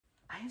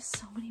have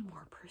so many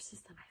more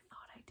purses than I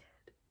thought I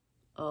did.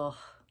 Ugh.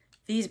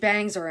 These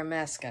bags are a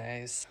mess,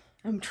 guys.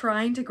 I'm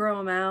trying to grow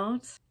them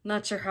out.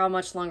 Not sure how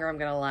much longer I'm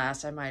gonna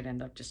last. I might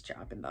end up just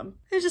chopping them.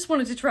 I just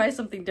wanted to try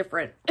something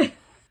different.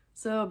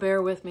 So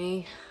bear with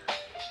me.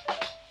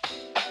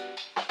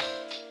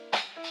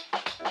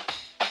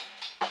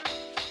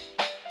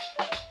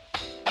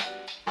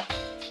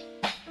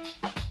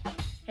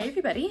 Hey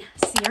everybody,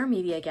 CR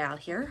Media Gal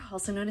here,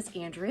 also known as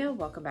Andrea.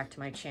 Welcome back to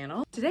my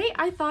channel. Today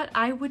I thought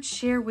I would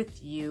share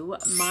with you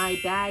my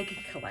bag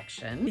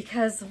collection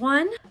because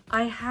one,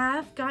 I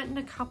have gotten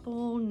a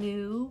couple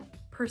new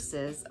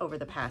purses over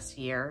the past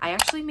year. I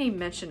actually made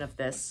mention of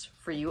this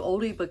for you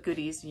oldie but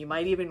goodies. You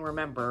might even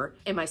remember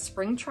in my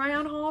spring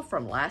try-on haul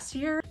from last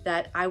year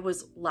that I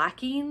was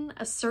lacking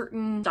a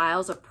certain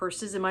styles of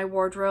purses in my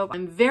wardrobe.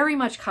 I'm very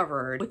much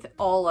covered with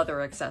all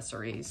other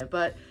accessories,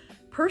 but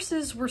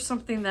purses were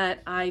something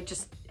that I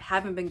just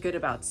haven't been good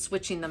about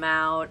switching them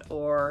out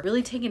or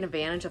really taking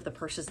advantage of the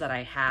purses that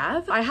I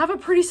have. I have a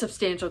pretty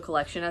substantial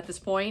collection at this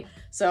point,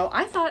 so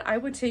I thought I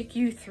would take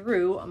you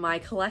through my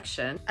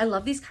collection. I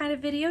love these kind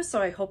of videos,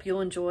 so I hope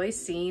you'll enjoy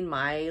seeing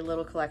my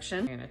little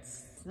collection. And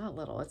it's not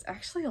little, it's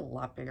actually a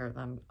lot bigger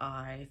than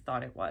I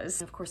thought it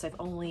was. And of course, I've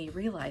only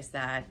realized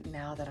that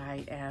now that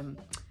I am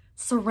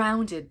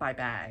surrounded by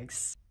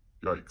bags.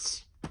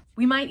 Yikes.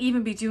 We might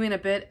even be doing a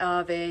bit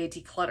of a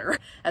declutter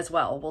as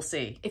well. We'll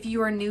see. If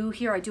you are new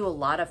here, I do a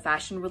lot of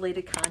fashion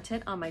related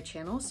content on my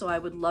channel, so I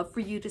would love for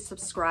you to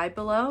subscribe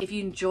below. If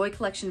you enjoy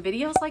collection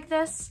videos like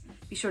this,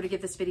 be sure to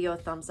give this video a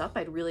thumbs up.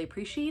 I'd really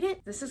appreciate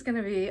it. This is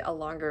gonna be a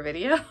longer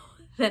video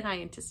than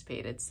I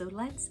anticipated, so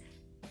let's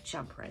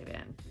jump right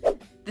in.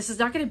 This is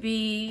not going to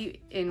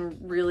be in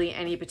really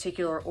any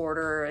particular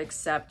order,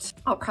 except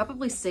I'll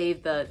probably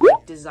save the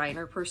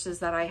designer purses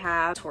that I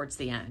have towards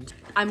the end.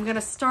 I'm going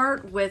to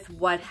start with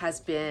what has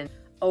been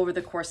over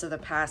the course of the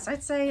past,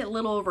 I'd say a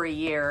little over a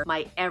year,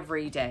 my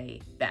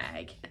everyday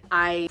bag.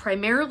 I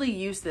primarily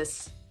use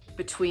this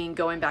between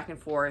going back and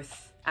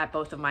forth at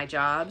both of my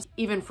jobs,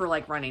 even for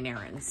like running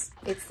errands.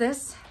 It's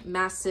this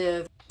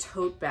massive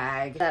tote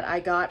bag that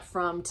I got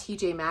from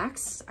TJ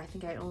Maxx. I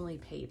think I only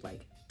paid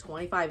like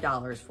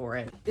 $25 for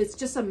it. It's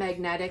just a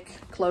magnetic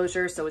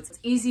closure, so it's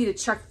easy to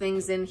chuck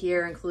things in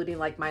here, including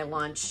like my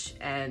lunch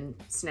and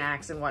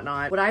snacks and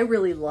whatnot. What I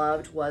really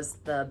loved was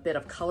the bit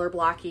of color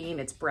blocking.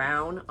 It's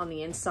brown on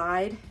the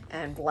inside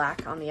and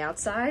black on the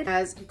outside. It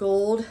has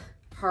gold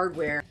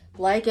hardware.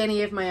 Like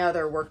any of my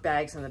other work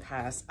bags in the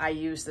past, I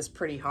use this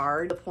pretty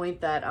hard. To the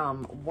point that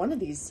one of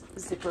these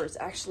zippers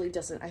actually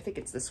doesn't, I think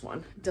it's this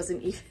one,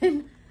 doesn't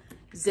even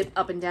zip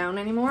up and down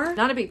anymore.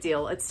 Not a big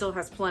deal. It still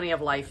has plenty of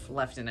life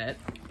left in it.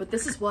 But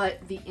this is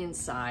what the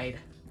inside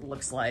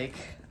looks like.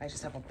 I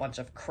just have a bunch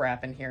of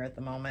crap in here at the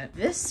moment.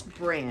 This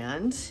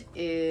brand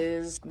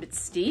is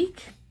Mystique.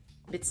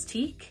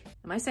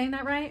 Am I saying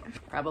that right?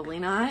 Probably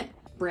not.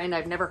 Brand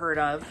I've never heard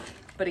of.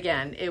 But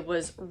again, it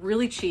was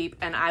really cheap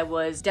and I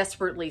was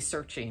desperately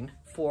searching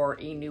for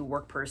a new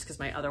work purse because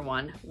my other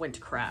one went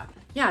to crap.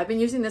 Yeah, I've been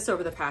using this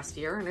over the past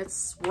year and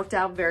it's worked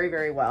out very,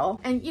 very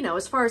well. And you know,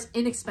 as far as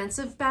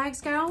inexpensive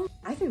bags go,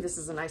 I think this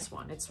is a nice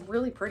one. It's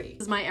really pretty.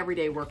 This is my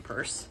everyday work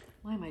purse.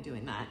 Why am I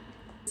doing that?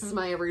 This is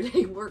my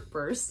everyday work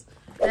purse.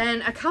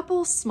 Then a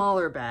couple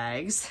smaller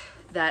bags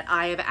that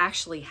I have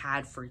actually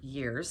had for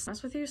years.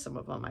 Honest with you, some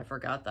of them I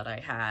forgot that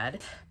I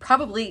had.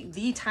 Probably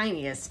the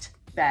tiniest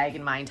bag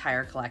in my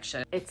entire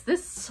collection. It's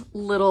this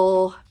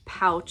little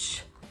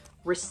pouch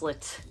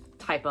wristlet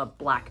type of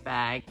black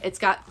bag. It's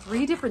got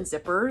 3 different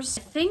zippers.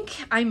 I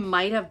think I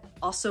might have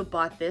also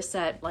bought this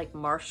at like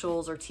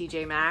Marshall's or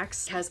TJ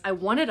Maxx because I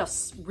wanted a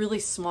really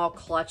small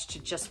clutch to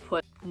just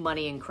put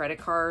money and credit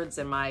cards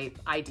and my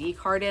ID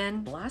card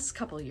in. The last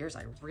couple of years,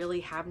 I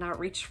really have not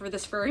reached for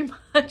this very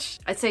much.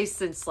 I'd say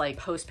since like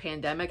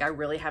post-pandemic, I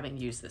really haven't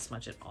used this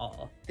much at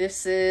all.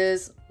 This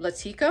is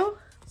Latico.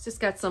 It's just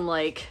got some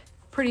like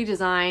pretty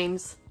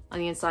designs on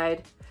the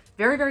inside.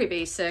 Very, very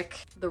basic.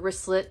 The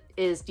wristlet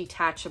is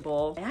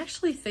detachable. I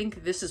actually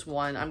think this is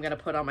one I'm gonna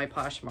put on my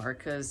Poshmark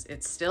because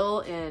it's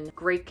still in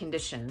great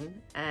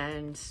condition.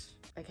 And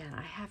again,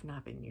 I have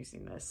not been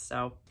using this.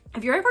 So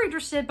if you're ever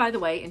interested, by the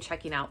way, in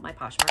checking out my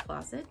Poshmark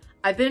closet,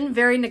 I've been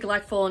very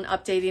neglectful in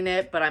updating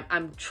it, but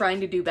I'm trying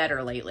to do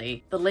better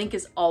lately. The link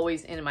is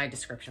always in my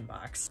description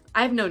box.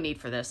 I have no need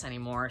for this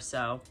anymore,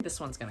 so this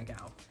one's gonna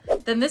go.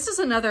 Then this is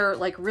another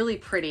like really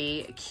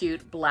pretty,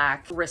 cute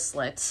black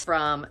wristlet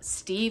from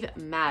Steve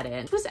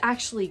Madden. It was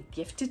actually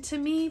gifted to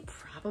me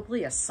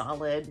probably a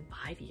solid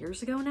 5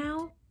 years ago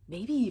now.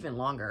 Maybe even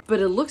longer,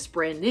 but it looks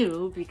brand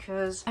new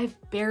because I've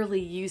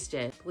barely used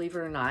it, believe it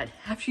or not.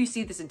 After you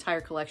see this entire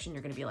collection,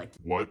 you're gonna be like,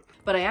 what?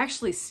 But I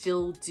actually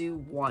still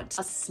do want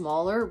a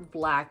smaller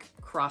black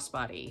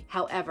crossbody.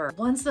 However,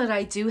 ones that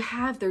I do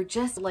have, they're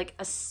just like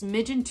a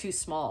smidgen too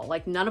small.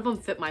 Like none of them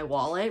fit my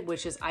wallet,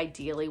 which is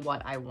ideally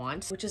what I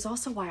want, which is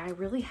also why I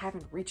really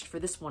haven't reached for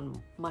this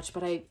one much,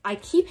 but I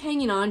keep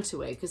hanging on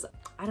to it because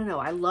I don't know,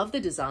 I love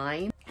the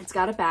design. It's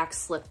got a back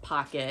slip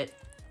pocket,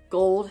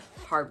 gold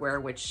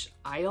hardware, which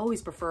I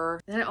always prefer.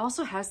 And it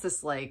also has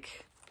this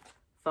like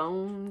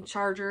phone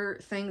charger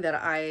thing that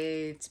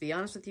I, to be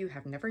honest with you,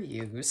 have never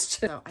used.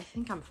 So I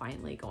think I'm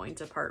finally going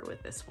to part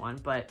with this one,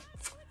 but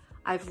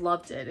I've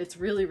loved it. It's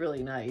really,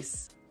 really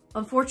nice.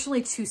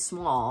 Unfortunately, too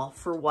small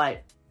for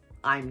what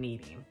I'm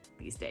needing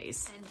these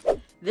days.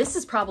 And this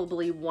is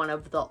probably one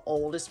of the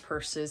oldest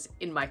purses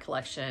in my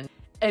collection,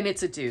 and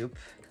it's a dupe.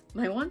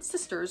 My one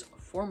sister's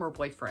former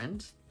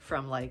boyfriend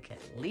from like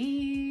at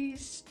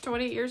least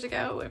 20 years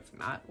ago, if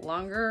not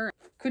longer.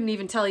 Couldn't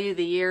even tell you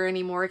the year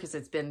anymore because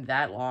it's been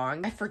that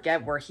long. I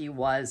forget where he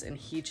was, and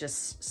he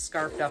just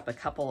scarfed up a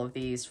couple of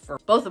these for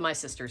both of my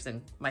sisters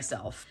and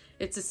myself.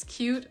 It's this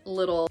cute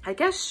little, I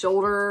guess,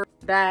 shoulder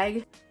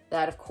bag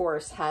that of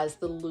course has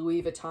the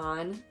Louis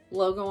Vuitton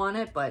logo on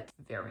it, but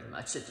very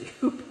much a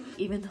dupe.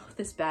 Even though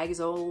this bag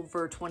is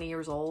over 20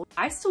 years old,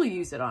 I still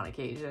use it on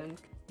occasion.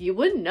 You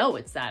wouldn't know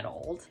it's that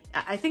old.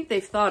 I think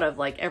they've thought of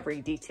like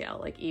every detail,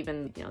 like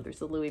even, you know, there's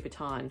the Louis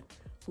Vuitton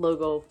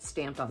logo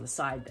stamped on the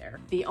side there.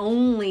 The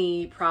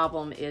only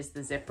problem is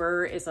the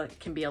zipper is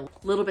can be a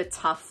little bit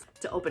tough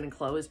to open and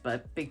close,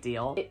 but big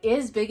deal. It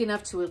is big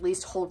enough to at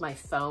least hold my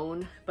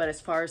phone, but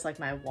as far as like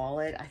my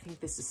wallet, I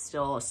think this is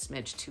still a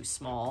smidge too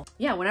small.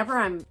 Yeah, whenever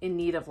I'm in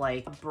need of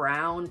like a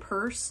brown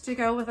purse to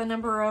go with a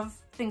number of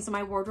things in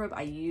my wardrobe,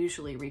 I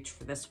usually reach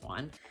for this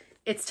one.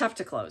 It's tough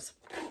to close.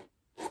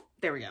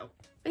 There we go.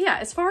 But yeah,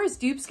 as far as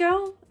dupes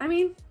go, I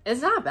mean,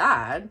 it's not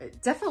bad.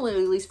 Definitely,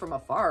 at least from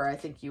afar, I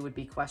think you would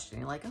be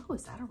questioning like, oh,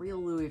 is that a real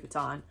Louis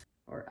Vuitton?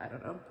 Or I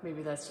don't know,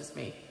 maybe that's just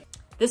me.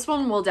 This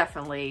one will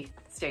definitely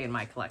stay in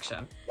my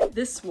collection.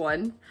 This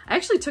one, I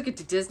actually took it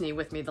to Disney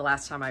with me the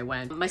last time I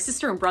went. My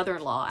sister and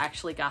brother-in-law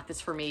actually got this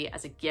for me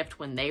as a gift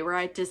when they were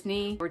at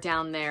Disney. We're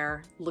down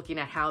there looking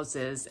at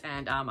houses,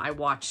 and I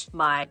watched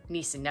my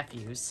niece and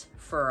nephews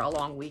for a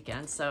long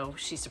weekend. So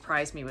she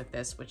surprised me with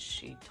this, which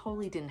she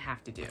totally didn't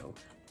have to do.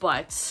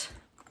 But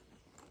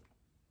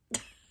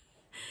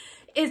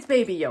it's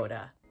Baby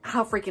Yoda.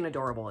 How freaking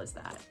adorable is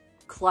that?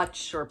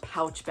 Clutch or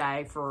pouch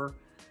bag for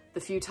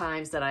the few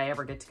times that I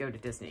ever get to go to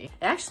Disney. It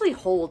actually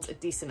holds a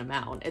decent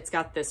amount. It's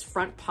got this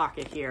front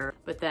pocket here,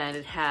 but then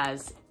it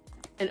has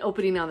an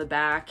opening on the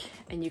back,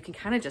 and you can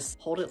kind of just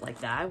hold it like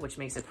that, which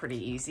makes it pretty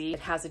easy. It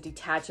has a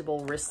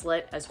detachable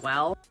wristlet as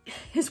well.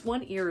 His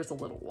one ear is a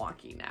little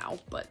wonky now,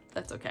 but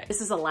that's okay. This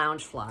is a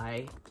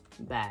Loungefly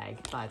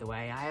bag, by the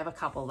way. I have a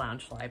couple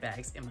Loungefly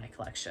bags in my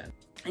collection.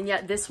 And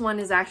yet this one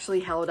is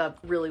actually held up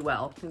really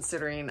well,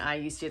 considering I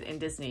used it in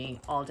Disney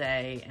all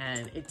day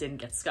and it didn't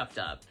get scuffed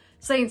up.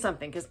 Saying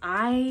something, because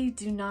I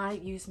do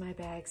not use my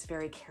bags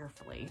very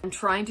carefully. I'm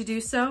trying to do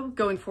so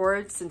going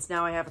forward, since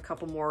now I have a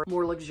couple more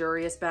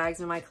luxurious bags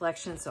in my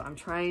collection, so I'm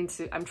trying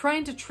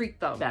to treat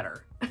them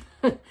better.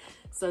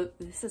 So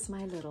this is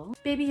my little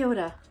Baby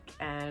Yoda,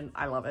 and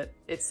I love it.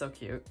 It's so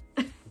cute.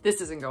 This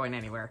isn't going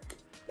anywhere.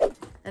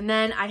 And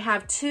then I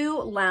have two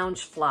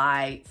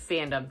Loungefly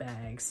fandom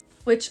bags,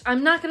 which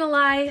I'm not gonna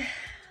lie,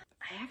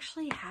 I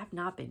actually have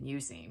not been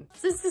using.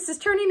 Since this is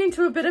turning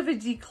into a bit of a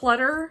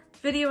declutter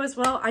video as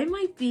well, I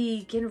might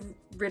be getting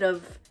rid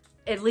of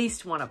at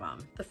least one of them.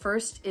 The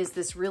first is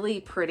this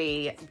really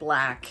pretty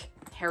black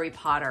Harry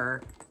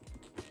Potter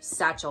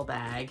satchel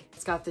bag.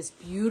 It's got this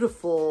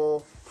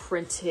beautiful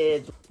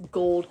printed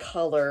gold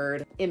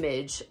colored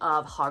image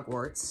of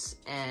Hogwarts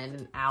and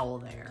an owl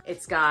there.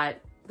 It's got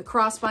the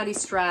crossbody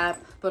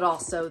strap, but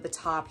also the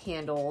top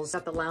handles.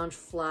 Got the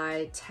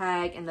Loungefly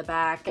tag in the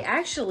back. I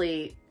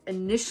actually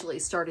initially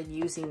started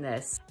using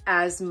this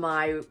as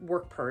my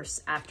work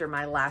purse after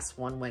my last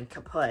one went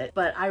kaput,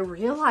 but I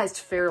realized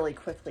fairly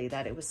quickly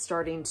that it was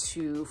starting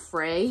to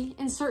fray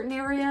in certain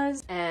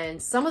areas,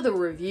 and some of the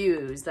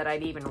reviews that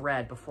I'd even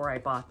read before I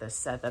bought this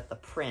said that the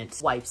print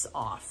wipes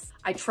off.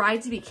 I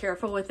tried to be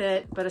careful with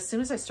it, but as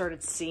soon as I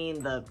started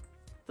seeing the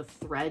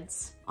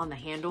threads on the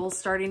handles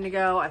starting to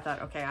go, I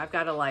thought, okay, I've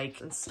got to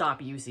like stop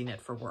using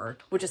it for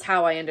work, which is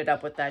how I ended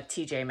up with that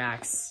TJ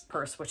Maxx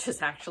purse, which has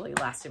actually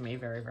lasted me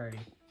very, very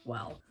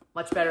well.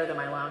 Much better than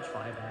my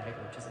Loungefly bag,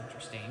 which is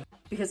interesting.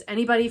 Because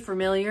anybody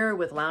familiar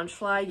with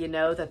Loungefly, you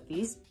know that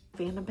these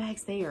fandom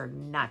bags, they are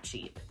not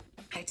cheap.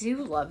 I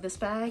do love this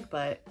bag,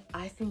 but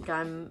I think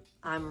I'm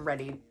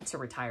ready to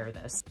retire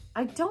this.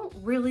 I don't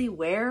really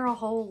wear a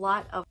whole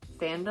lot of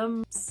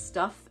fandom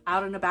stuff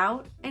out and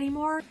about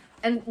anymore.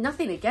 And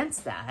nothing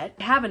against that.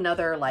 I have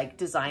another like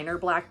designer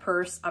black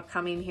purse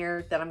upcoming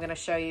here that I'm gonna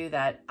show you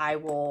that I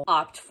will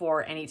opt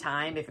for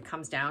anytime if it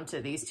comes down to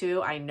these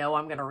two. I know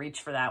I'm gonna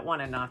reach for that one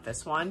and not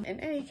this one.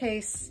 In any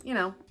case, you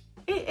know,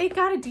 it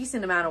got a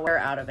decent amount of wear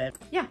out of it.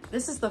 Yeah,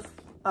 this is the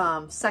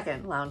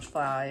second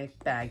Loungefly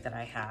bag that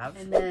I have.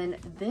 And then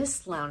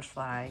this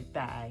Loungefly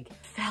bag,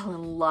 fell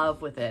in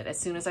love with it as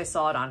soon as I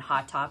saw it on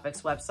Hot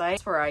Topics website.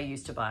 That's where I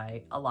used to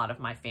buy a lot of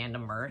my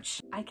fandom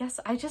merch. I guess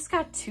I just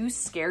got too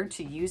scared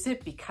to use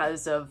it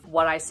because of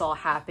what I saw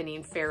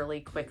happening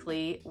fairly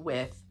quickly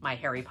with my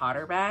Harry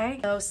Potter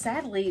bag. So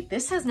sadly,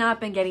 this has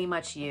not been getting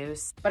much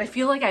use, but I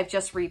feel like I've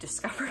just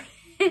rediscovered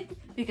it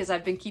because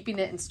I've been keeping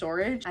it in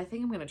storage. I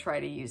think I'm gonna try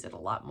to use it a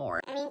lot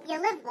more. I mean,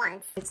 you live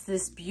once. It's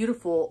this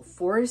beautiful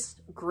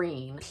forest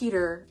green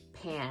Peter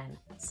Pan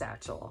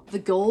satchel. The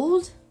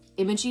gold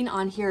imaging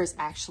on here is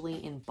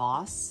actually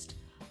embossed.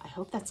 I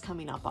hope that's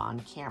coming up on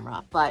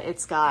camera, but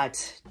it's got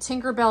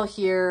Tinkerbell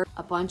here,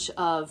 a bunch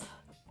of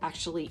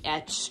actually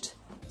etched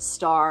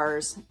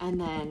stars, and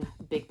then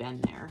Big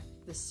Ben there.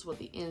 This is what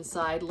the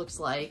inside looks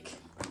like.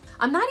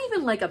 I'm not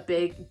even like a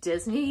big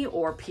Disney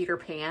or Peter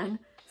Pan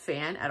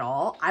fan at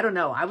all. I don't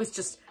know. I was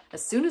just,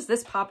 as soon as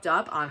this popped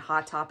up on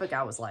Hot Topic,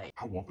 I was like,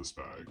 I want this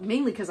bag.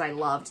 Mainly because I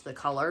loved the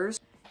colors.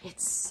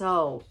 It's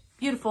so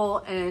beautiful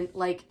and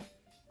like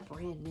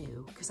brand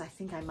new, because I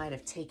think I might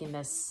have taken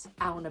this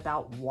out and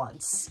about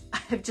once.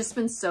 I've just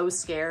been so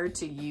scared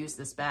to use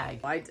this bag.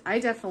 I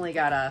definitely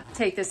gotta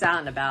take this out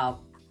and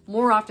about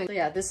more often. So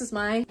yeah, this is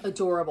my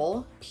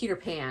adorable Peter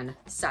Pan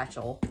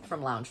satchel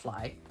from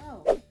Loungefly.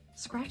 Oh,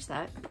 scratch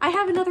that. I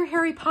have another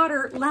Harry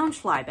Potter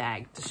Loungefly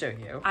bag to show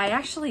you. I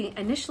actually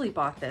initially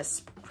bought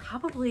this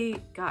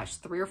probably, gosh,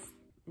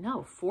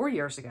 4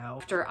 years ago,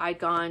 after I'd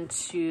gone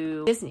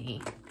to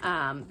Disney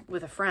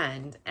with a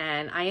friend,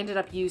 and I ended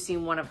up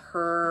using one of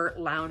her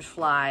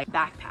Loungefly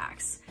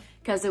backpacks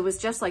because it was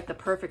just like the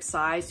perfect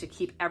size to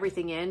keep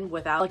everything in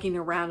without lugging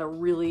around a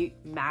really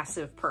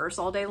massive purse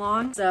all day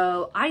long.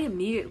 So I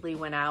immediately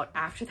went out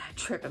after that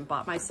trip and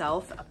bought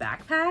myself a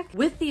backpack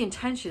with the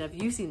intention of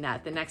using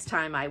that the next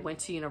time I went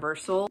to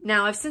Universal.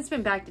 Now I've since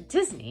been back to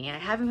Disney. I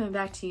haven't been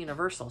back to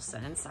Universal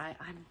since.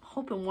 I'm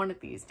hoping one of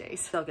these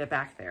days I'll get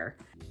back there.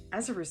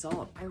 As a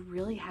result, I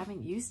really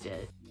haven't used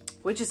it,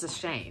 which is a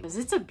shame because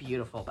it's a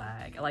beautiful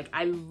bag. Like,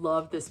 I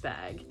love this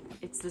bag.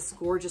 It's this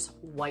gorgeous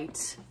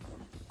white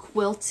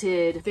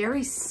quilted,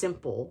 very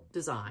simple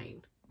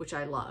design, which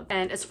I love.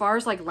 And as far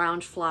as like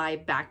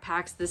Loungefly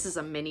backpacks, this is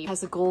a mini,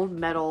 has a gold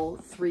metal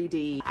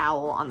 3D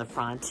owl on the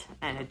front,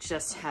 and it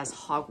just has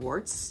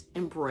Hogwarts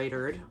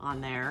embroidered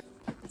on there.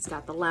 It's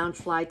got the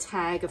Loungefly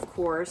tag, of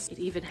course. It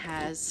even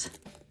has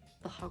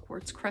the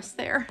Hogwarts crest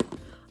there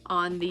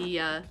on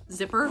the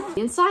zipper.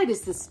 The inside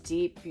is this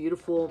deep,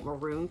 beautiful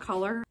maroon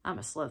color. I'm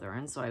a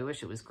Slytherin, so I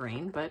wish it was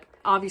green, but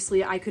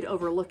obviously I could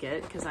overlook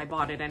it because I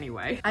bought it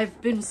anyway.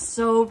 I've been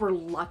so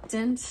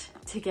reluctant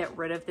to get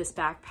rid of this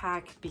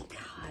backpack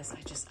because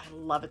I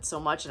love it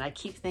so much, and I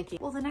keep thinking,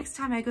 well, the next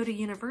time I go to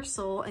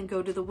Universal and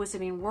go to the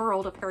Wizarding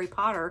World of Harry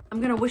Potter, I'm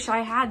gonna wish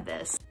I had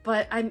this.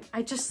 But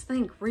I just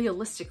think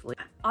realistically,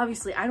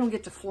 obviously I don't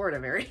get to Florida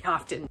very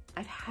often.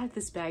 I've had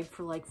this bag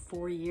for like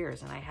 4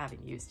 years and I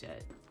haven't used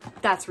it.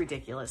 That's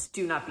ridiculous.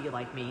 Do not be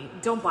like me.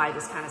 Don't buy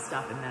this kind of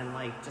stuff and then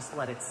like just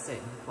let it sit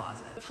in the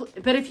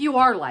closet. But if you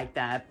are like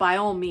that, by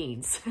all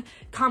means,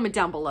 comment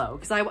down below,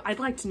 because I'd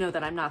like to know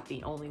that I'm not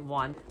the only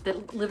one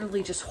that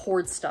literally just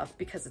hoards stuff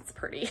because it's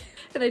pretty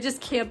and I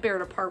just can't bear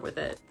to part with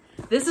it.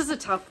 This is a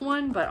tough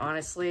one, but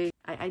honestly,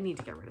 I need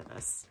to get rid of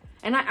this.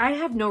 And I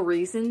have no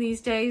reason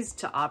these days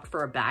to opt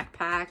for a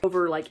backpack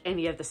over like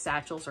any of the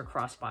satchels or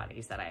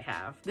crossbodies that I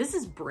have. This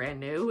is brand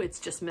new.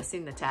 It's just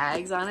missing the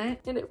tags on it,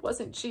 and it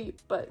wasn't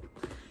cheap, but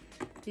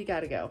you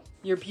gotta go.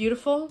 You're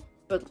beautiful,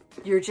 but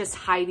you're just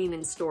hiding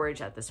in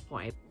storage at this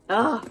point.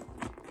 Ugh,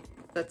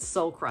 that's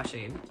soul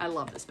crushing. I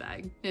love this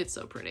bag. It's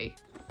so pretty.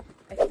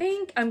 I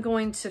think I'm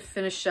going to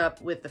finish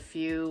up with a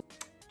few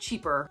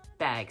cheaper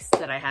bags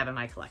that I have in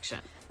my collection.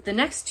 The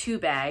next two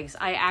bags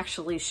I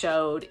actually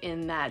showed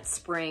in that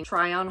spring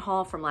try-on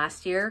haul from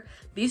last year.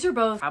 These are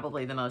both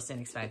probably the most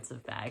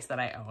inexpensive bags that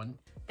I own.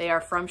 They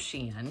are from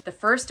SHEIN. The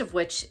first of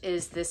which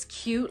is this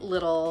cute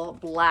little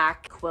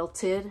black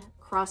quilted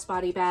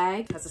crossbody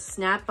bag. It has a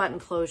snap button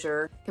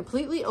closure,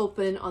 completely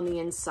open on the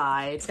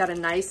inside. It's got a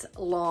nice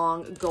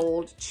long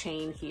gold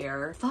chain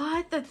here.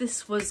 Thought that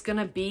this was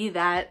gonna be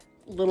that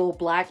little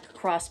black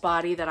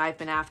crossbody that I've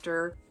been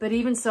after, but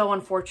even so,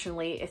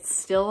 unfortunately, it's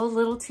still a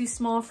little too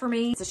small for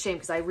me. It's a shame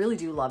because I really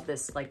do love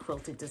this like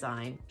quilted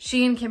design.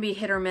 SHEIN can be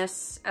hit or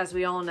miss, as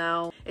we all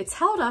know. It's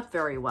held up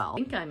very well. I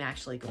think I'm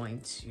actually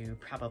going to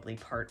probably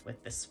part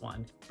with this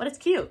one, but it's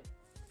cute.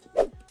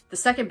 The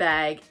second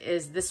bag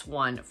is this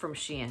one from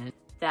SHEIN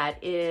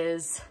that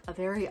is a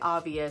very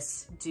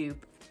obvious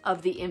dupe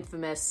of the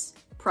infamous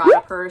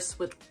Prada purse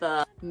with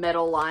the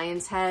metal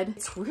lion's head.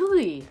 It's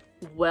really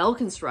well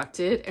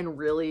constructed and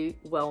really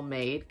well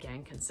made,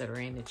 again,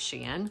 considering it's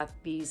SHEIN. Got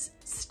these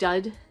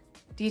stud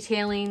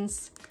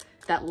detailings.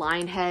 That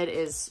lion head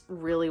is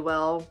really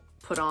well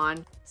put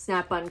on.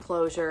 Snap button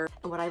closure.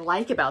 And what I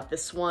like about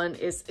this one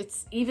is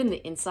it's even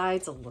the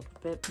inside's a little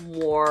bit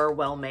more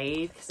well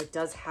made because it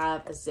does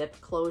have a zip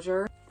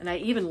closure. And I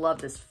even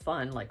love this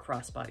fun like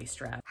crossbody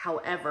strap.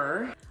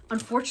 However,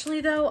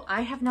 unfortunately though,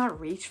 I have not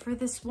reached for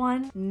this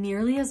one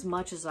nearly as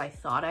much as I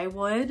thought I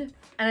would.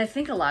 And I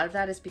think a lot of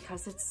that is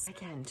because it's,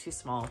 again, too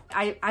small.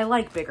 I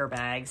like bigger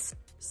bags.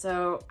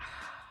 So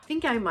I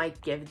think I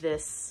might give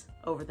this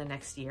over the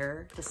next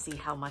year to see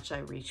how much I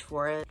reach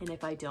for it. And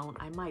if I don't,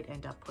 I might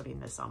end up putting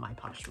this on my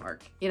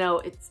Poshmark. You know,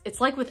 it's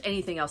like with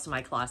anything else in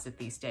my closet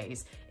these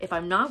days. If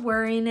I'm not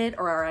wearing it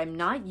or I'm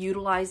not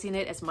utilizing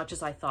it as much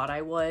as I thought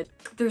I would,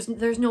 there's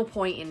no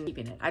point in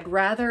keeping it. I'd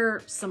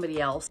rather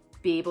somebody else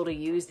be able to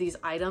use these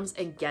items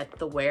and get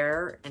the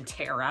wear and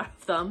tear out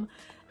of them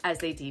as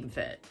they deem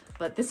fit.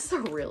 But this is a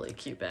really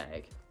cute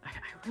bag. I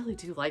really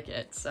do like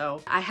it.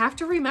 So I have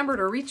to remember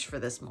to reach for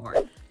this more.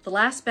 The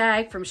last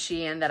bag from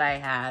SHEIN that I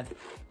have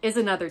is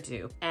another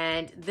dupe.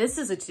 And this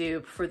is a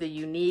dupe for the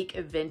unique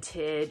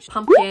vintage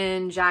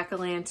pumpkin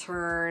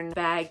jack-o'-lantern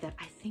bag that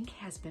I think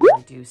has been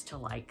reduced to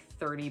like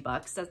 30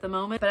 bucks at the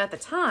moment. But at the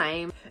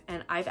time,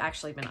 and I've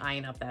actually been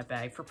eyeing up that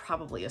bag for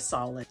probably a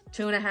solid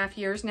 2.5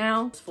 years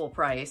now. It's full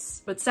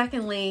price. But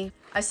secondly,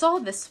 I saw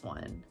this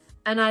one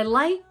and I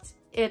liked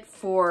it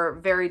for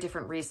very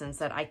different reasons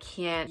that I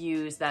can't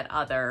use that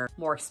other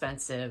more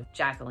expensive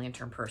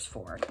jack-o'-lantern purse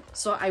for.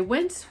 So I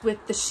went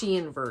with the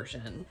SHEIN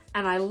version,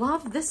 and I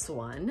love this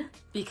one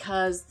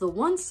because the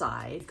one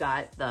side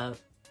got the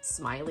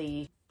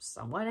smiley,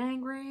 somewhat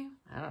angry,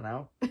 I don't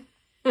know,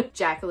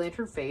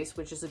 jack-o'-lantern face,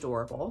 which is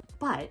adorable.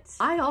 But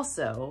I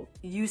also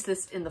use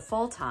this in the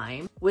fall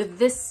time with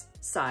this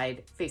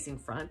side facing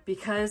front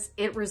because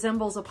it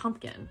resembles a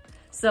pumpkin.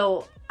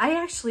 So I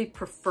actually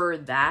prefer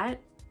that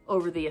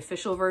over the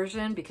official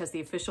version because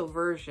the official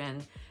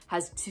version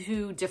has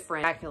 2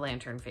 different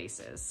jack-o'-lantern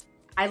faces.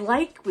 I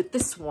like with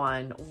this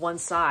one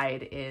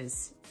side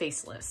is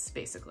faceless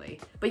basically,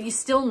 but you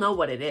still know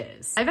what it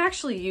is. I've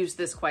actually used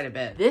this quite a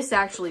bit. This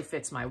actually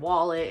fits my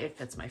wallet, it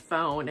fits my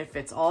phone, it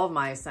fits all of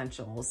my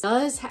essentials. It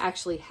does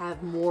actually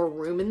have more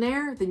room in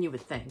there than you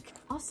would think.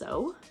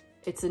 Also,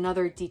 it's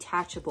another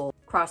detachable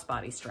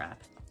crossbody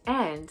strap.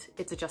 And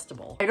it's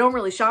adjustable. I don't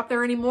really shop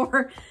there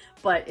anymore,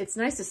 but it's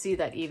nice to see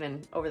that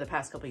even over the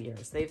past couple of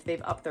years,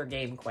 they've upped their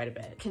game quite a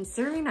bit.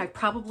 Considering I've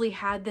probably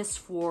had this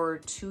for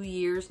 2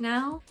 years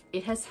now,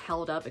 it has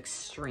held up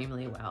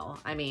extremely well.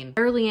 I mean,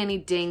 barely any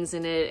dings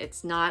in it.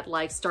 It's not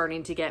like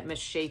starting to get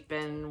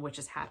misshapen, which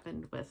has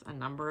happened with a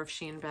number of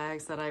SHEIN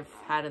bags that I've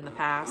had in the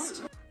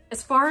past.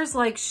 As far as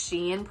like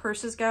SHEIN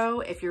purses go,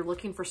 if you're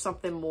looking for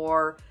something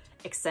more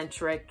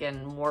eccentric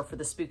and more for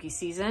the spooky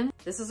season,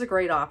 this is a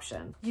great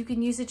option. You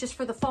can use it just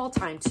for the fall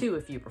time too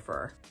if you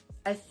prefer.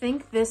 I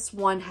think this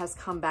one has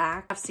come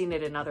back. I've seen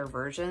it in other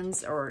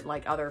versions or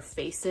like other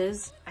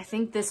faces. I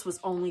think this was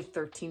only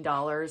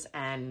 $13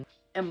 and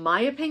in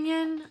my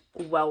opinion,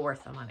 well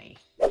worth the money.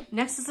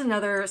 Next is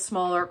another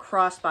smaller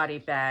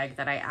crossbody bag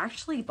that I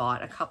actually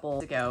bought a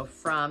couple ago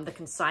from the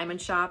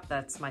consignment shop.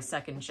 That's my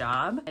second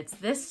job. It's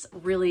this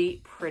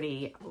really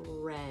pretty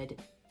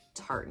red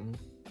tartan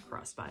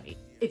crossbody.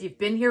 If you've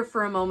been here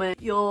for a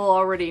moment, you'll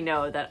already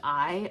know that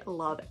I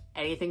love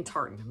anything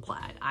tartan and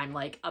plaid. I'm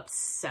like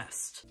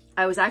obsessed.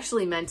 I was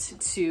actually meant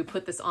to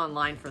put this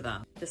online for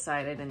them.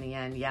 Decided in the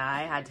end, yeah,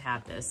 I had to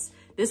have this.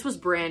 This was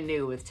brand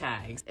new with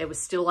tags. It was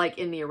still like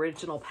in the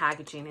original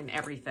packaging and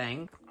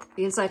everything.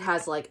 The inside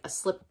has like a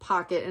slip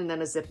pocket and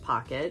then a zip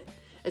pocket.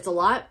 It's a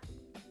lot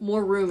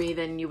more roomy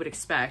than you would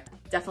expect.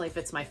 Definitely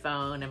fits my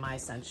phone and my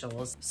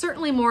essentials.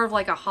 Certainly more of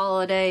like a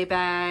holiday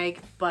bag,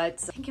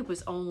 but I think it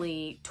was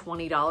only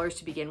 $20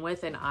 to begin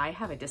with and I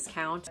have a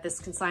discount at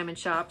this consignment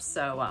shop,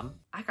 so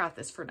I got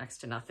this for next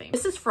to nothing.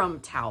 This is from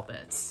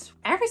Talbot's.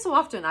 Every so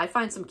often I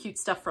find some cute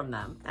stuff from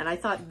them and I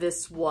thought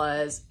this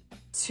was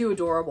too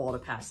adorable to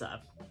pass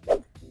up.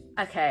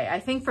 Okay, I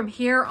think from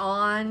here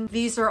on,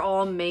 these are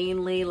all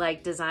mainly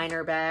like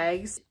designer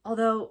bags,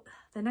 although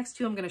the next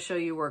 2 I'm going to show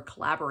you were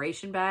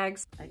collaboration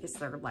bags. I guess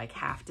they're like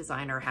half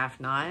designer, half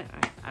not.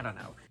 I don't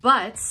know.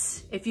 But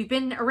if you've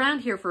been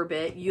around here for a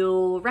bit,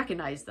 you'll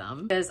recognize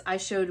them because I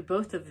showed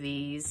both of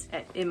these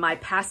in my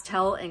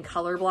pastel and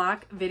color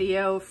block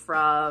video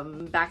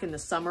from back in the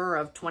summer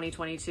of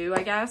 2022,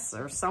 I guess,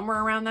 or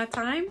somewhere around that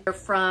time. They're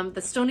from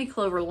the Stony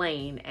Clover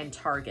Lane and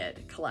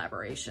Target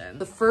collaboration.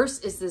 The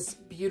first is this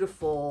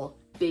beautiful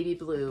baby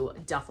blue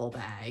duffel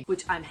bag,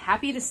 which I'm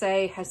happy to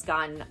say has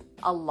gotten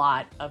a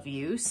lot of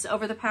use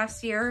over the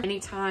past year.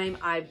 Anytime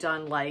I've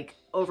done like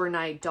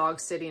overnight dog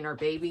sitting or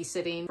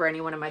babysitting for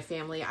anyone in my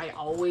family, I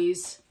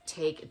always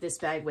take this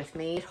bag with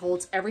me. It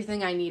holds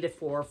everything I need it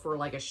for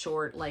like a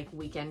short like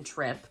weekend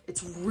trip.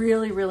 It's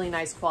really, really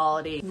nice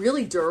quality,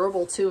 really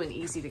durable too and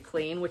easy to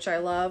clean, which I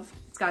love.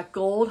 It's got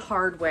gold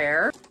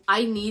hardware.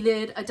 I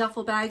needed a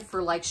duffel bag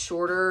for like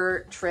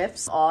shorter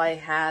trips. All I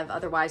have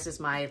otherwise is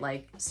my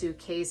like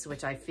suitcase,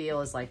 which I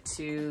feel is like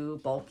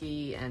too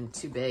bulky and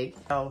too big.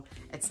 So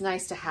it's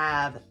nice to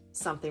have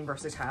something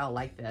versatile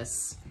like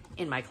this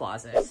in my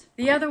closet.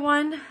 The other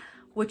one,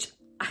 which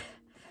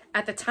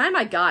at the time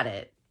I got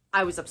it,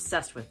 I was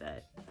obsessed with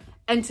it.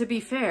 And to be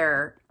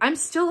fair, I'm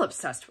still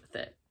obsessed with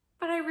it,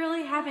 but I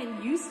really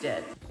haven't used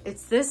it.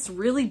 It's this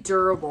really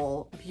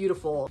durable,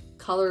 beautiful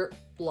color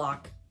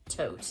block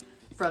tote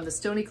from the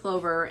Stony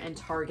Clover and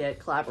Target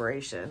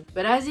collaboration.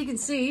 But as you can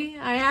see,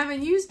 I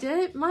haven't used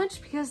it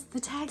much because the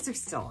tags are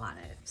still on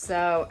it.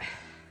 So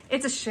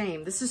it's a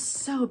shame. This is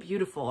so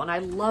beautiful and I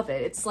love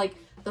it. It's like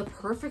the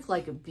perfect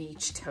like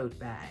beach tote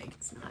bag.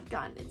 It's not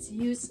gotten its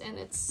use and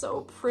it's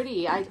so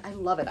pretty. I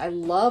love it. I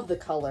love the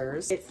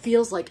colors. It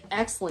feels like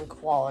excellent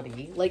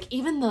quality. Like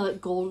even the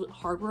gold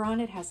hardware on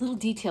it has little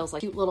details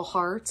like cute little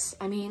hearts.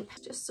 I mean,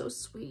 it's just so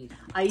sweet.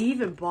 I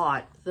even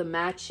bought the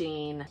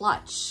matching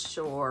clutch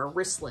or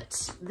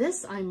wristlet.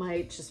 This I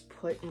might just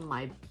put in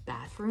my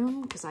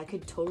bathroom because I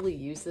could totally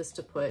use this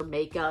to put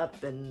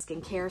makeup and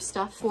skincare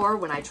stuff for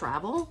when I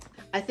travel.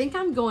 I think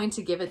I'm going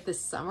to give it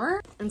this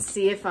summer and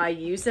see if I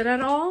use it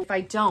at all. If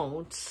I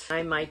don't,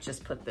 I might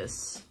just put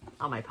this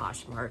on my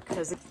Poshmark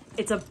because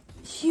it's a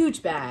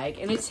huge bag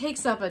and it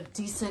takes up a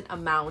decent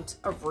amount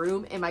of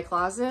room in my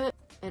closet.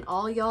 And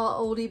all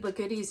y'all oldie but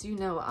goodies, you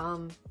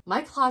know,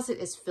 my closet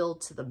is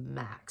filled to the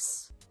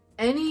max.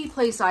 Any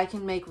place I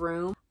can make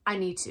room, I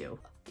need to.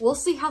 We'll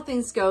see how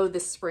things go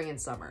this spring and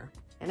summer.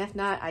 And if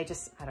not, I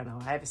don't know.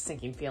 I have a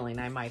sinking feeling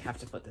I might have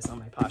to put this on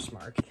my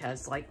Poshmark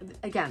because like,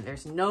 again,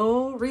 there's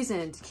no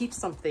reason to keep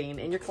something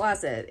in your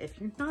closet if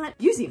you're not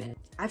using it.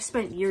 I've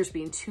spent years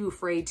being too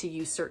afraid to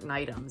use certain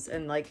items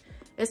and like,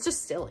 it's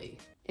just silly,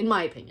 in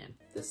my opinion.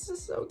 This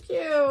is so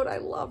cute. I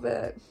love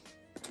it.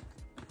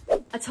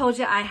 I told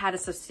you I had a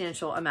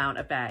substantial amount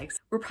of bags.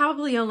 We're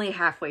probably only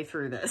halfway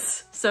through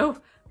this,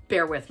 so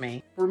bear with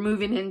me. We're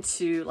moving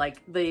into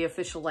like the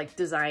official like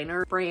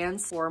designer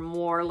brands or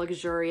more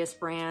luxurious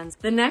brands.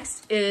 The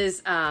next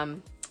is,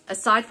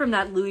 aside from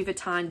that Louis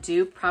Vuitton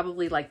dupe,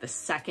 probably like the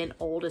second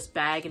oldest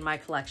bag in my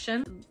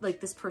collection.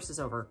 Like this purse is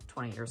over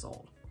 20 years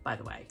old, by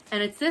the way.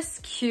 And it's this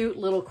cute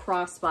little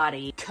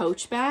crossbody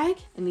Coach bag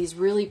in these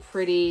really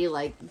pretty,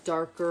 like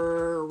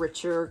darker,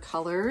 richer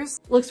colors.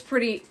 Looks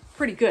pretty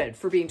good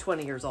for being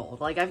 20 years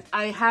old. Like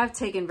I have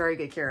taken very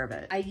good care of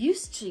it. I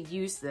used to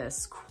use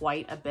this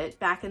quite a bit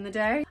back in the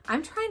day.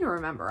 I'm trying to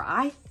remember.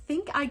 I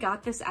think I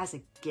got this as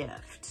a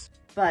gift,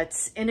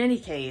 but in any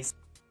case,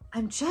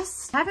 I'm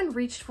just haven't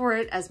reached for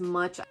it as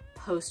much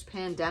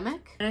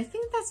post-pandemic. And I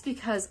think that's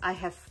because I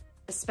have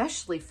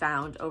especially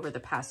found over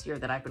the past year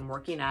that I've been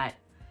working at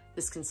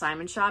this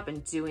consignment shop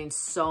and doing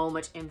so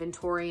much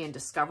inventory and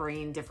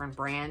discovering different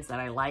brands that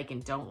I like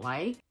and don't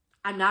like.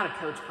 I'm not a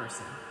Coach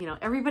person. You know,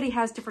 everybody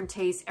has different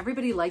tastes.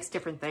 Everybody likes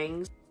different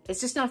things. It's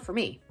just not for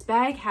me. This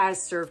bag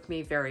has served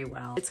me very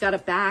well. It's got a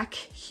back,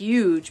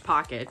 huge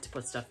pocket to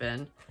put stuff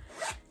in.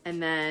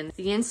 And then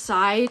the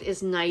inside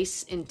is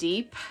nice and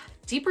deep,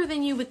 deeper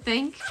than you would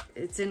think.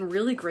 It's in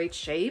really great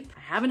shape.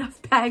 I have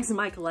enough bags in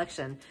my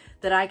collection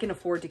that I can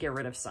afford to get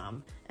rid of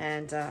some.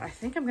 And I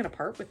think I'm gonna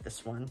part with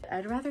this one.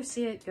 I'd rather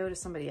see it go to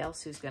somebody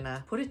else who's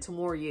gonna put it to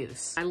more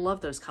use. I love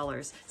those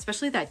colors,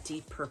 especially that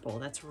deep purple.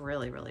 That's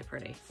really, really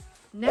pretty.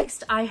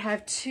 Next, I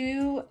have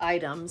two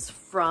items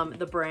from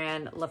the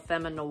brand La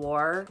Femme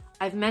Noir.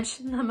 I've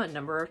mentioned them a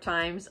number of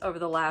times over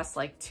the last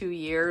like 2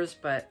 years,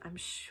 but I'm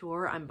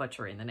sure I'm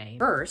butchering the name.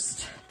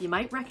 First, you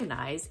might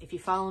recognize if you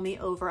follow me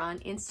over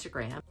on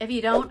Instagram. If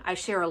you don't, I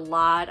share a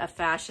lot of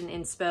fashion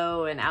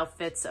inspo and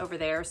outfits over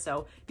there,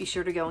 so be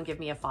sure to go and give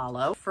me a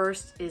follow.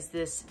 First is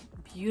this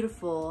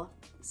beautiful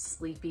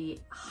Sleepy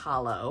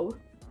Hollow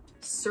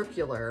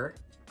circular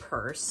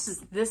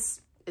purse.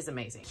 This is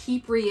amazing.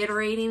 Keep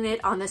reiterating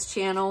it on this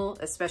channel,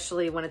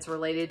 especially when it's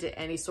related to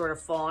any sort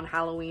of fall and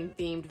Halloween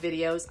themed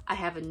videos. I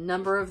have a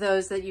number of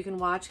those that you can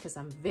watch because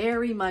I'm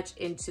very much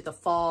into the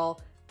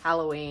fall,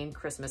 Halloween,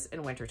 Christmas,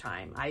 and winter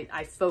time.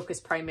 I focus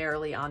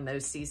primarily on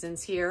those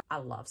seasons here. I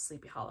love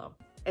Sleepy Hollow.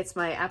 It's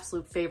my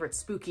absolute favorite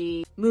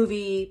spooky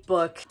movie,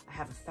 book. I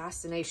have a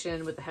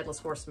fascination with the Headless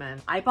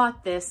Horseman. I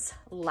bought this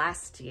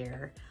last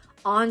year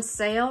on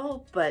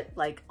sale, but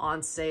like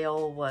on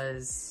sale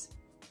was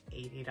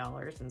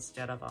 $80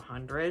 instead of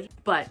 $100.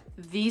 But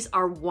these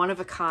are one of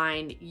a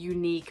kind,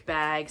 unique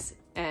bags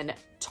and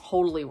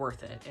totally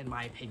worth it in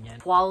my opinion.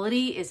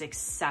 Quality is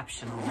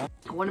exceptional.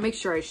 I want to make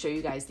sure I show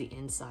you guys the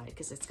inside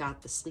because it's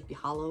got the Sleepy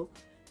Hollow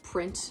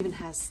print. It even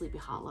has Sleepy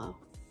Hollow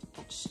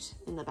etched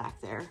in the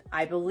back there.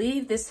 I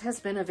believe this has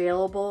been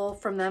available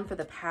from them for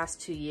the past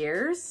 2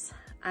 years.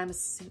 I'm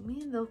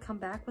assuming they'll come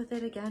back with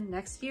it again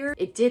next year.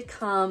 It did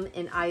come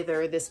in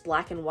either this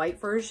black and white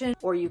version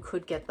or you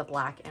could get the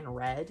black and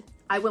red.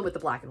 I went with the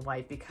black and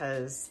white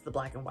because the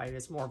black and white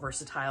is more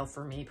versatile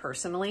for me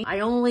personally. I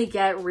only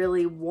get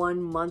really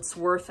 1 month's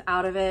worth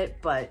out of it,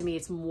 but to me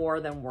it's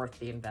more than worth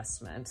the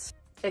investment.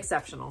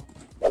 Exceptional.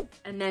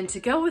 And then to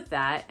go with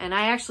that, and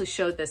I actually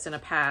showed this in a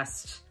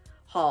past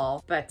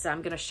haul, but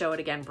I'm gonna show it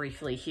again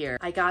briefly here.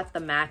 I got the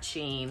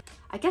matching,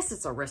 I guess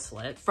it's a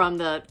wristlet from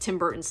the Tim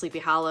Burton Sleepy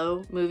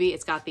Hollow movie.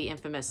 It's got the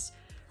infamous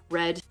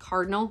red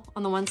cardinal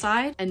on the one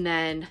side and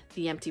then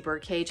the empty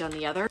birdcage on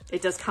the other.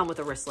 It does come with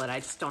a wristlet.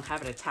 I just don't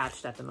have it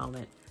attached at the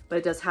moment, but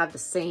it does have the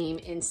same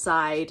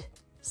inside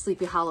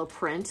Sleepy Hollow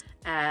print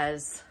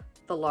as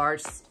the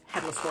large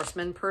Headless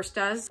Horseman purse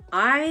does.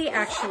 I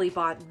actually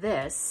bought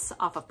this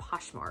off of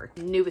Poshmark,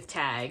 new with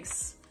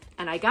tags.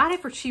 And I got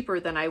it for cheaper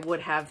than I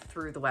would have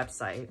through the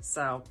website.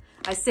 So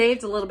I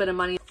saved a little bit of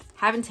money.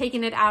 Haven't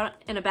taken it out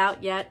and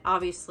about yet,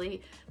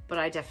 obviously, but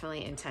I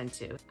definitely intend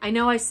to. I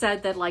know I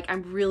said that like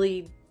I'm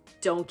really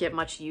don't get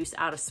much use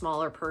out of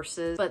smaller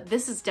purses, but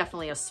this is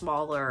definitely a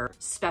smaller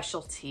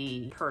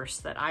specialty purse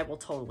that I will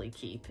totally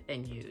keep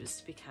and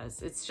use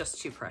because it's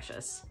just too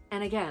precious.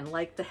 And again,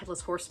 like the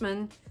Headless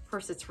Horseman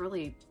purse, it's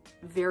really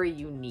very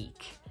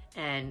unique.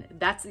 And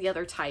that's the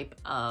other type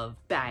of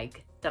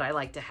bag that I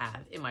like to have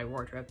in my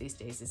wardrobe these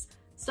days, is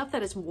stuff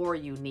that is more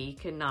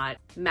unique and not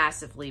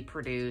massively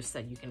produced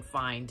that you can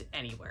find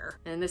anywhere.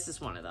 And this is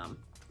one of them.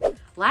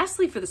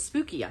 Lastly, for the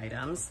spooky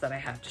items that I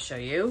have to show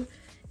you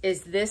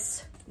is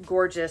this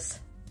gorgeous,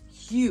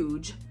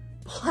 huge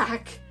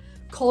black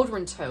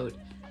cauldron tote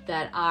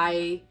that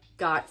I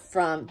got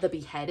from The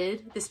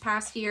Beheaded this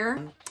past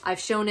year. I've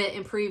shown it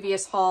in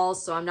previous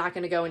hauls, so I'm not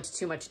gonna go into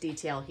too much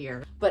detail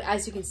here. But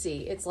as you can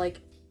see, it's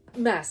like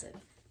massive.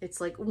 It's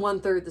like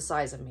 1/3 the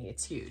size of me.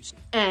 It's huge.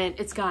 And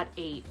it's got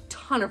a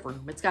ton of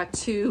room. It's got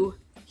 2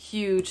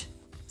 huge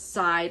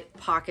side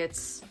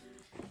pockets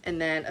and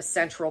then a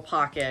central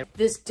pocket.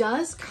 This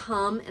does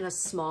come in a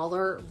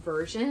smaller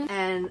version.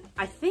 And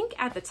I think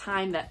at the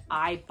time that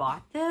I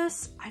bought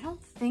this, I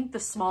don't think the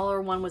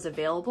smaller one was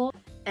available.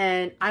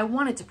 And I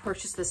wanted to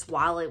purchase this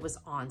while it was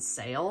on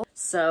sale.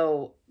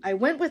 So I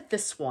went with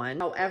this one.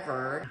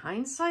 However, in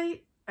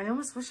hindsight, I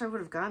almost wish I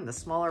would have gotten the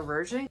smaller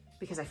version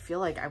because I feel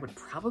like I would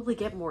probably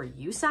get more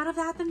use out of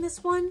that than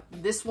this one.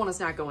 This one is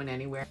not going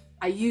anywhere.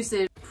 I use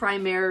it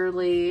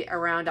primarily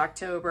around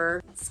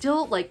October. It's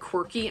still like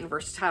quirky and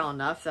versatile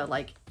enough that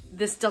like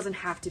this doesn't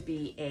have to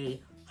be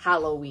a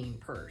Halloween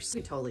purse.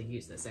 You can totally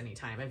use this any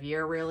time of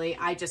year, really.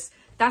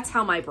 That's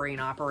how my brain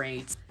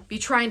operates. Be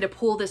trying to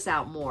pull this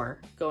out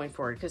more going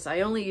forward because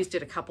I only used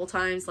it a couple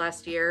times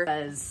last year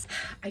because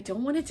I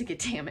don't want it to get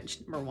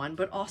damaged, number one,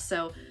 but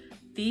also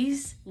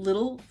these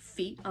little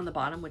feet on the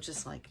bottom, which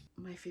is like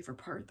my favorite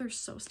part. They're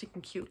so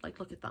stinking cute. Like,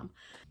 look at them.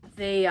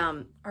 They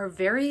are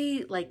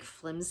very like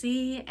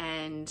flimsy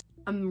and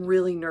I'm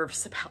really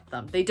nervous about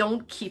them. They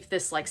don't keep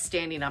this like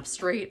standing up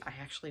straight. I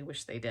actually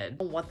wish they did. I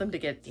don't want them to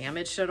get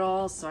damaged at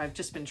all. So I've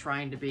just been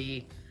trying to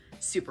be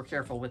super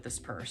careful with this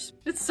purse.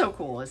 It's so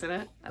cool, isn't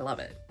it? I love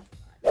it.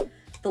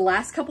 The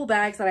last couple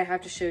bags that I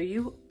have to show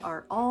you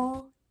are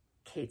all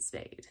Kate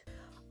Spade.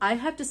 I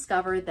have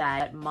discovered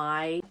that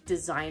my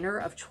designer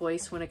of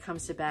choice when it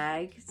comes to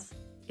bags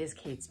is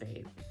Kate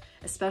Spade,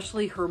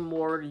 especially her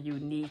more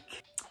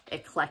unique,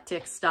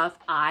 eclectic stuff.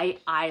 I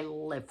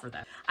live for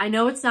that. I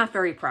know it's not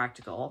very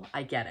practical,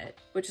 I get it,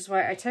 which is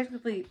why I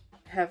technically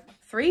have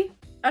 3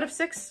 out of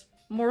 6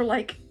 more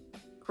like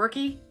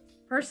quirky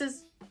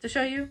purses to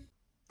show you.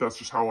 That's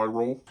just how I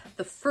roll.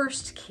 The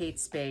first Kate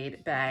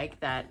Spade bag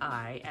that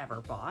I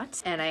ever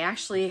bought, and I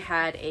actually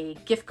had a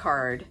gift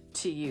card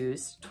to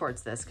use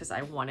towards this because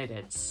I wanted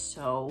it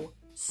so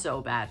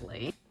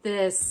badly.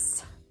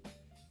 This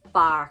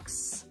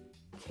box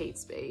Kate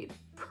Spade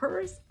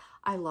purse.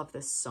 I love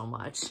this so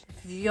much.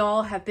 If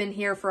y'all have been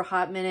here for a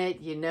hot minute,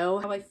 you know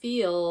how I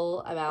feel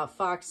about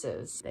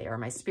foxes. They are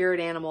my spirit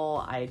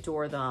animal. I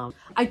adore them.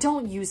 I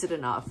don't use it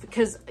enough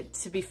because,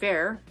 to be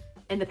fair,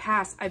 in the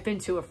past, I've been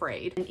too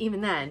afraid. And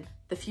even then,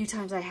 the few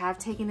times I have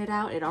taken it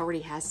out, it already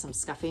has some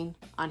scuffing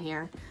on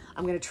here.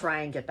 I'm gonna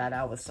try and get that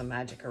out with some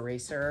magic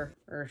eraser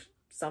or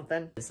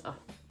something. Oh,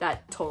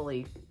 that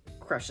totally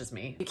crushes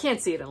me. You can't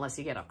see it unless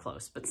you get up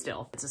close, but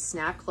still. It's a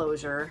snap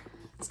closure.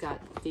 It's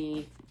got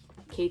the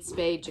Kate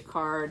Spade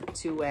jacquard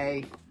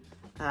 2-way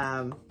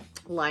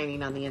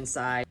lining on the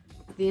inside.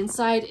 The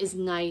inside is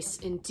nice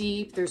and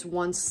deep. There's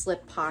one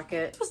slip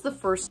pocket. This was the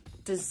first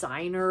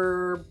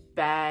designer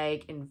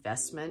bag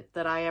investment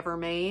that I ever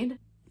made,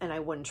 and I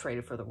wouldn't trade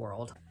it for the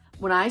world.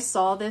 When I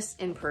saw this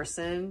in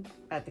person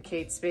at the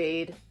Kate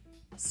Spade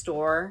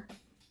store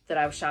that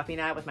I was shopping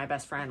at with my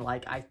best friend,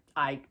 like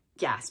I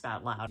gasped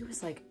out loud. It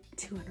was like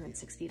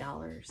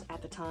 $260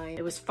 at the time.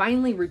 It was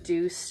finally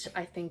reduced,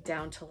 I think,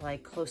 down to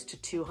like close to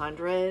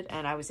 $200,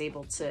 and I was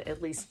able to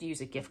at least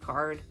use a gift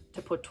card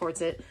to put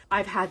towards it.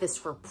 I've had this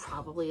for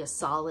probably a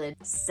solid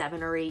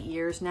 7 or 8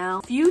 years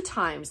now. Few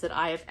times that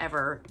I have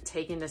ever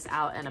taken this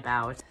out and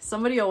about,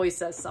 somebody always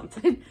says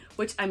something,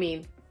 which, I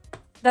mean,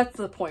 that's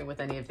the point with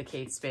any of the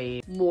Kate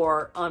Spade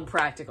more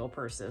unpractical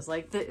purses.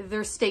 Like,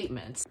 they're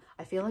statements.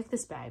 I feel like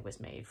this bag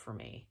was made for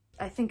me.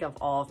 I think of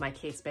all of my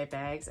Kate Spade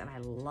bags and I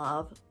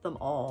love them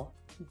all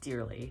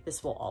dearly.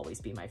 This will always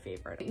be my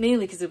favorite.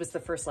 Mainly because it was the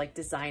first like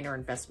designer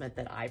investment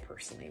that I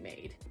personally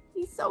made.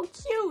 He's so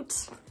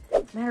cute.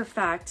 Matter of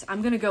fact,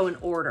 I'm gonna go in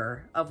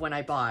order of when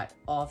I bought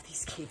all of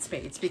these Kate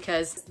Spades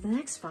because the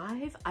next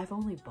 5 I've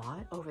only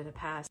bought over the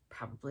past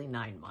probably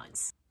 9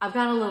 months. I've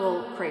got a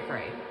little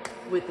cray-cray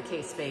with the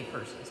Kate Spade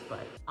purses,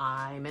 but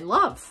I'm in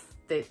love.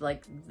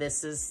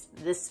 This is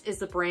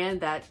the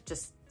brand that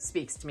just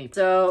speaks to me.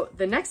 So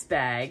the next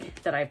bag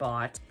that I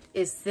bought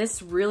is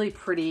this really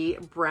pretty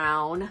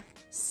brown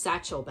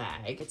satchel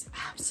bag. It's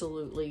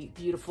absolutely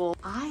beautiful.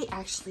 I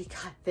actually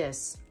got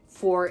this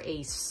for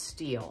a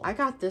steal. I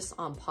got this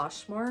on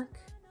Poshmark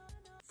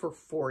for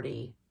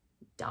 $40.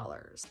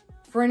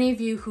 For any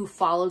of you who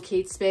follow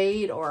Kate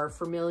Spade or are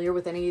familiar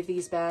with any of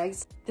these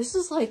bags, this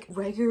is like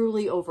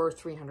regularly over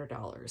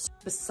 $300.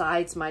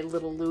 Besides my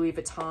little Louis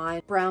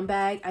Vuitton brown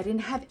bag, I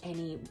didn't have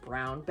any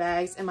brown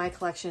bags in my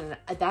collection.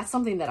 And that's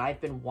something that I've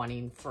been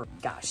wanting for,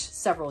 gosh,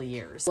 several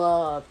years.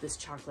 Love this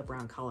chocolate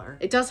brown color.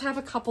 It does have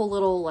a couple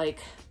little like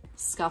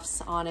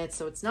scuffs on it,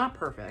 so it's not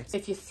perfect.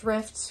 If you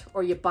thrift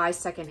or you buy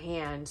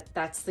secondhand,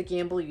 that's the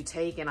gamble you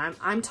take, and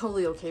I'm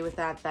totally okay with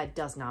that. That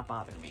does not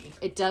bother me.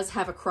 It does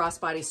have a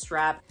crossbody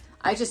strap.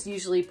 I just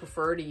usually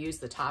prefer to use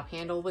the top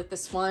handle with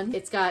this one.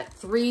 It's got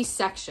 3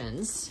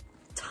 sections,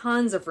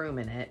 tons of room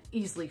in it,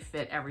 easily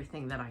fit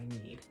everything that I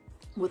need.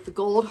 With the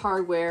gold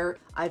hardware,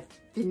 I've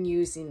been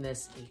using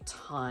this a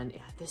ton. Yeah,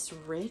 this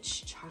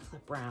rich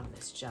chocolate brown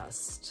is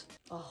just,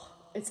 oh,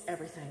 it's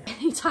everything.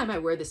 Anytime I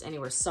wear this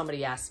anywhere,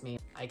 somebody asks me,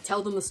 I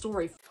tell them the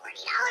story,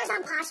 $40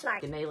 on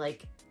Poshmark, and they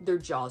like, their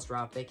jaws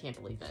drop, they can't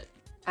believe it.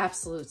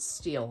 Absolute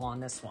steal on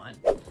this one.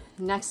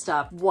 Next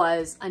up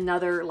was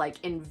another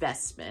like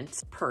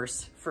investment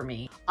purse for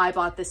me. I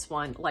bought this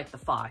one like the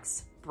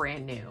Fox,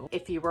 brand new.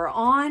 If you were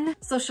on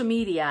social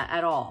media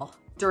at all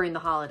during the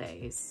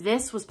holidays,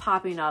 this was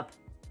popping up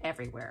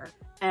everywhere.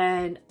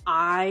 And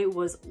I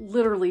was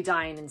literally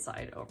dying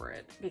inside over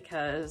it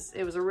because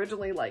it was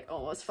originally like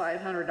almost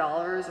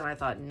 $500 and I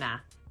thought, nah,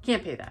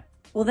 can't pay that.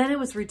 Well, then it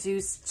was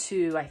reduced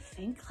to, I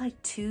think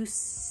like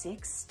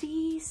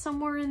 $260,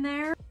 somewhere in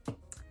there.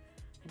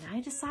 And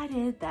I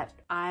decided that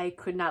I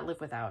could not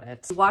live without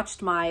it. You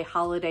watched my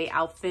holiday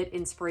outfit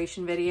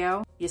inspiration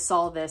video. You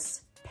saw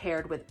this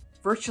paired with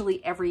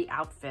virtually every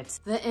outfit.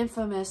 The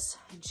infamous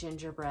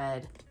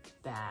gingerbread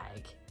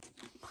bag.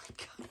 Oh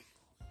my God.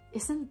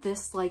 Isn't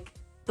this like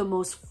the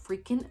most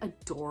freaking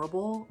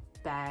adorable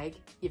bag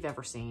you've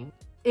ever seen?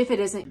 If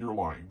it isn't, you're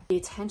lying. The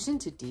attention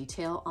to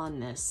detail on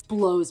this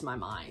blows my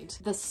mind.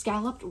 The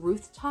scalloped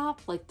rooftop,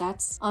 like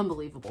that's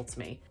unbelievable to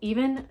me.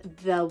 Even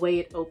the way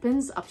it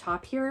opens up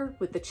top here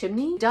with the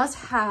chimney does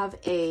have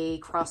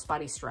a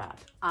crossbody strap.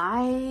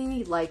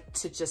 I like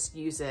to just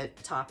use it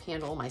top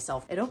handle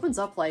myself. It opens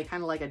up like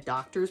kind of like a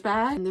doctor's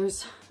bag, and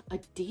there's a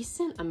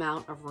decent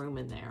amount of room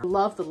in there. I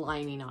love the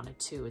lining on it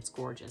too. It's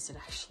gorgeous. It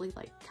actually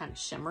like kind of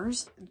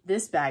shimmers.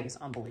 This bag is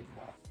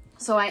unbelievable.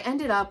 So I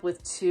ended up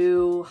with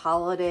 2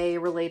 holiday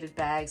related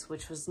bags,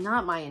 which was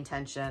not my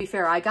intention. To be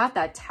fair, I got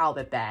that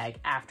Talbot bag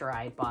after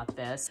I bought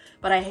this,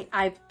 but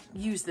I've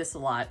used this a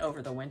lot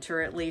over the winter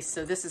at least,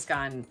 so this has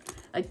gotten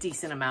a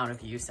decent amount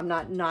of use. I'm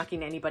not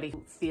knocking anybody who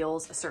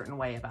feels a certain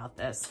way about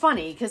this.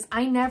 Funny, because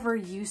I never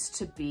used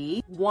to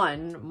be,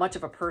 much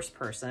of a purse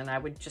person. I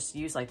would just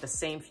use like the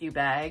same few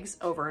bags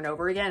over and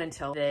over again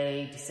until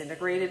they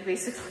disintegrated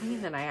basically,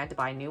 and then I had to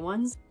buy new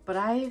ones. But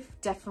I've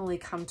definitely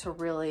come to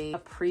really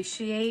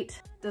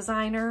appreciate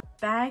designer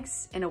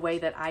bags in a way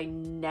that I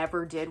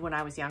never did when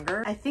I was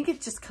younger. I think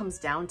it just comes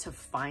down to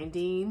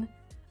finding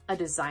a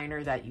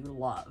designer that you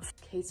love.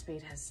 Kate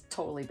Spade has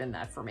totally been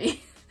that for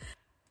me.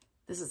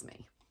 This is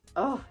me.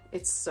 Oh,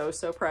 it's so,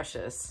 so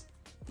precious.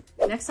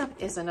 Next up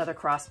is another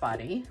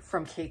crossbody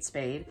from Kate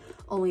Spade,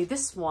 only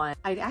this one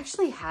I'd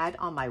actually had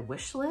on my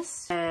wish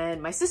list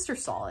and my sister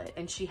saw it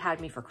and she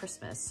had me for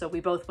Christmas. So we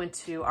both went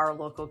to our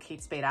local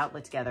Kate Spade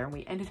outlet together and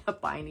we ended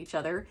up buying each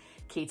other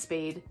Kate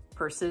Spade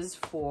purses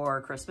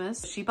for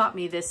Christmas. She bought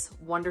me this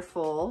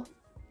wonderful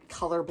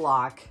color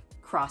block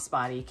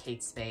crossbody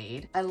Kate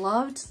Spade. I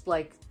loved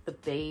like the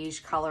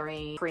beige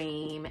coloring,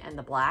 cream, and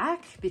the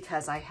black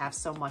because I have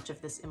so much of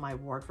this in my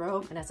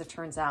wardrobe. And as it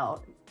turns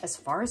out, as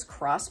far as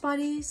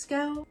crossbodies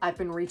go, I've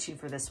been reaching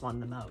for this one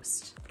the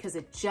most because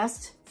it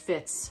just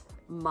fits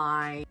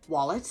my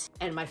wallet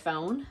and my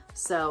phone.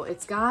 So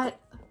it's got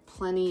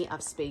plenty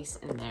of space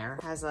in there.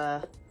 It has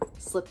a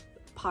slip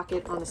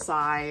pocket on the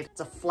side. It's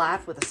a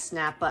flap with a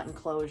snap button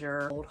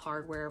closure. Old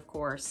hardware, of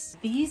course.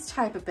 These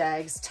type of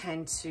bags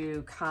tend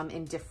to come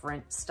in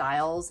different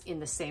styles in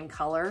the same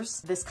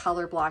colors. This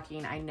color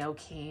blocking I know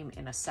came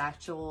in a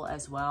satchel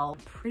as well.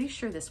 I'm pretty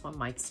sure this one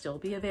might still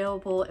be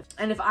available.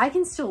 And if I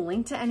can still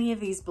link to any of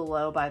these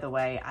below, by the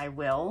way, I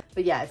will.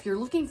 But yeah, if you're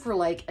looking for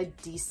like a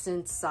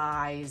decent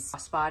size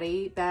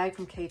crossbody bag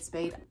from Kate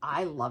Spade,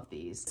 I love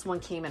these. This one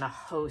came in a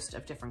host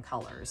of different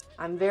colors.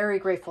 I'm very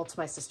grateful to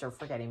my sister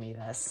for getting me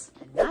this.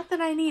 Not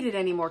that I needed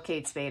any more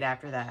Kate Spade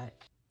after that,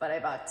 but I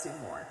bought 2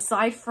 more.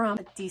 Aside from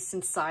a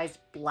decent sized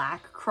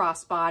black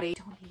crossbody,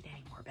 don't need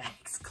any more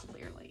bags,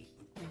 clearly.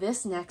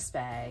 This next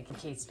bag from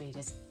Kate Spade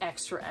is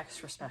extra,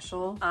 extra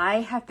special.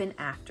 I have been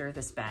after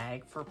this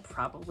bag for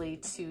probably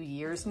 2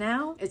 years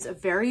now. It's a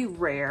very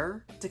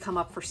rare to come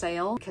up for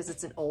sale because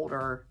it's an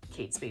older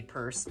Kate Spade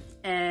purse.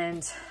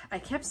 And I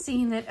kept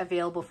seeing it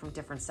available from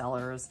different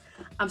sellers.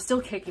 I'm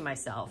still kicking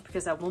myself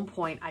because at one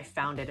point I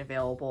found it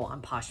available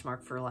on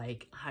Poshmark for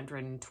like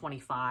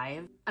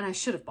 $125 and I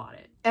should have bought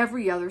it.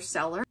 Every other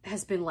seller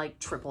has been like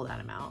triple that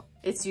amount.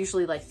 It's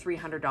usually like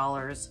 $300,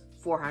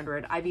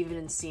 $400. I've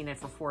even seen it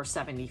for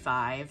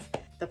 $475.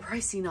 The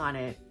pricing on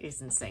it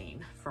is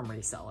insane from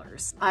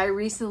resellers. I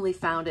recently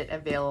found it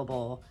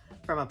available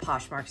from a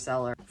Poshmark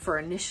seller for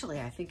initially,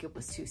 I think it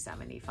was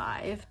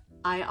 $275.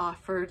 I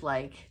offered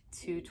like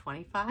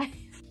 $225.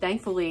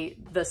 Thankfully,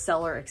 the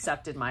seller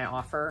accepted my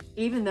offer,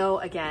 even though,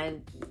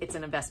 again, it's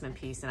an investment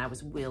piece and I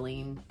was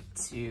willing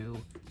to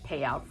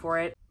pay out for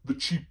it. The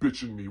cheap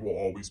bitch in me will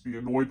always be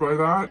annoyed by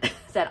that.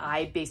 That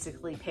I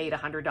basically paid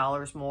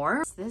 $100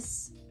 more. It's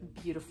this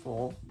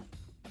beautiful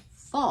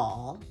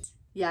fall.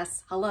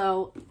 Yes,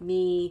 hello,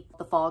 me,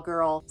 the fall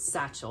girl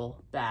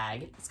satchel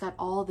bag. It's got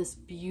all this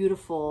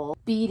beautiful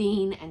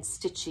beading and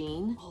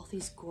stitching, all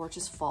these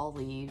gorgeous fall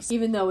leaves.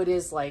 Even though it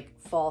is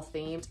like fall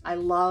themed, I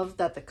love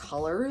that the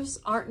colors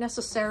aren't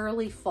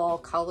necessarily fall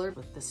colored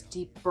with this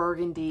deep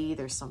burgundy,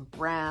 there's some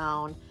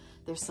brown,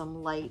 there's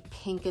some light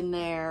pink in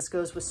there. This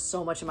goes with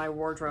so much of my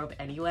wardrobe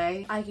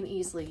anyway. I can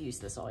easily use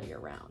this all year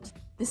round.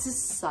 This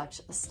is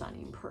such a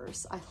stunning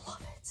purse. I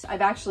love it.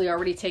 I've actually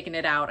already taken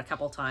it out a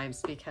couple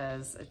times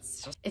because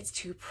it's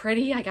too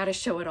pretty. I gotta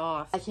show it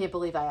off. I can't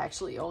believe I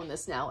actually own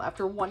this now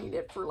after wanting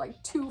it for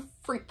like 2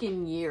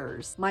 freaking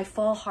years. My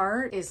fall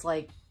heart is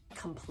like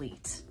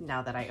complete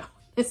now that I own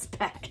this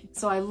bag.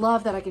 So I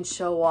love that I can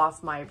show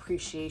off my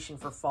appreciation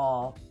for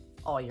fall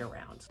all year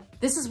round.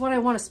 This is what I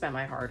want to spend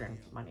my hard-earned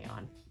money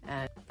on,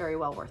 and very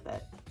well worth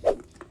it.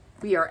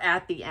 We are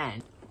at the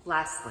end.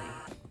 Lastly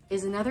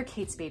is another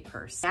Kate Spade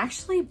purse. I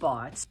actually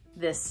bought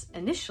this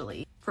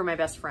initially for my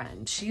best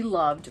friend. She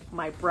loved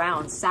my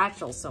brown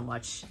satchel so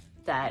much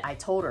that I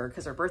told her,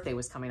 because her birthday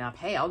was coming up,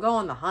 hey, I'll go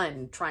on the hunt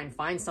and try and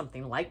find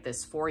something like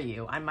this for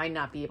you. I might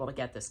not be able to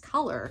get this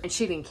color. And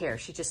she didn't care.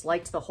 She just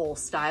liked the whole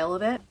style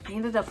of it. I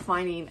ended up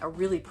finding a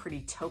really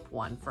pretty taupe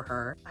one for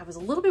her. I was a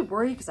little bit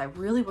worried because I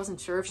really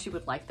wasn't sure if she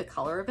would like the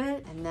color of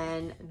it. And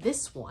then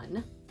this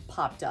one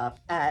popped up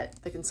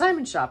at the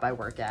consignment shop I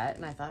work at,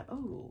 and I thought,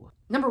 oh,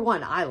 number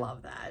one, I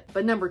love that.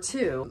 But number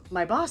two,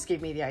 my boss gave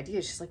me the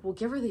idea. She's like, well,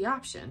 give her the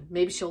option.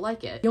 Maybe she'll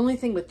like it. The only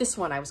ththing with this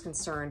one I was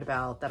concerned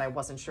about that I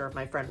wasn't sure if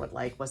my friend would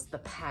like was the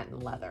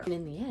patent leather. And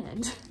in the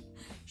end,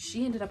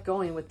 she ended up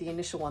going with the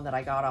initial one that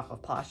I got off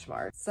of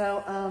Poshmark.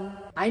 So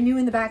I knew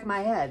in the back of my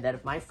head that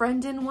if my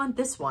friend didn't want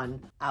this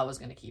one, I was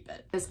gonna keep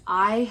it. Because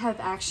I have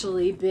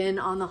actually been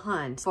on the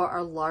hunt for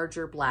a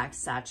larger black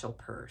satchel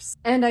purse.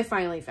 And I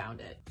finally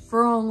found it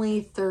for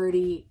only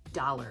 $30.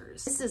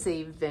 This is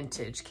a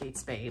vintage Kate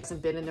Spade. It's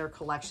been in their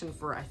collection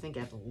for I think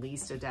at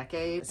least a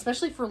decade,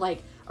 especially for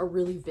like a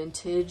really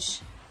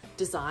vintage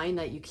design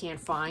that you can't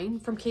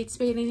find from Kate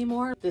Spade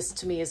anymore. This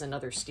to me is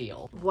another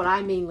steal. What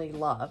I mainly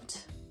loved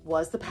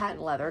was the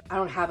patent leather. I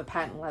don't have a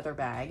patent leather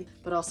bag,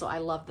 but also I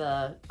love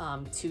the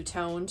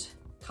two-toned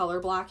color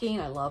blocking.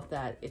 I love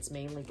that it's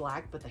mainly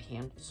black, but the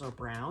handles are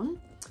brown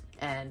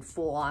and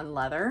full-on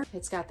leather.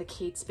 It's got the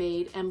Kate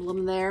Spade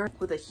emblem there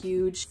with a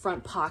huge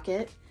front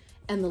pocket,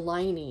 and the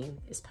lining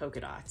is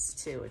polka dots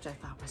too, which I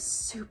thought was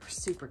super,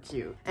 super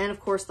cute. And of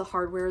course the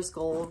hardware is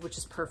gold, which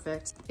is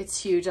perfect. It's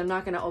huge. I'm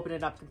not gonna open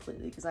it up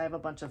completely because I have a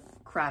bunch of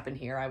crap in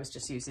here. I was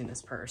just using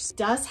this purse. It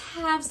does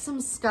have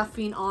some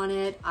scuffing on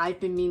it.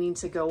 I've been meaning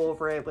to go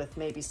over it with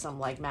maybe some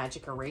like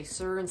magic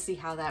eraser and see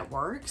how that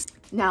works.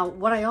 Now,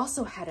 what I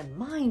also had in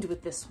mind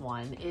with this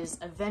one is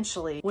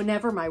eventually,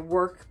 whenever my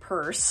work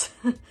purse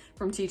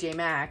from TJ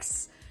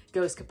Maxx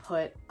goes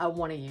kaput, I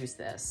wanna use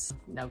this.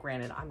 Now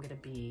granted, I'm gonna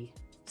be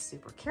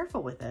super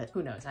careful with it.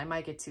 Who knows? I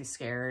might get too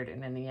scared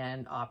and in the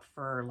end opt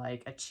for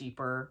like a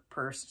cheaper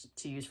purse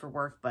to use for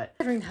work, but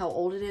considering how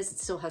old it is, it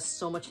still has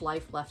so much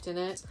life left in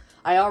it.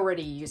 I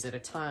already use it a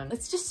ton.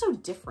 It's just so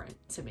different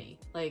to me.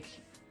 Like,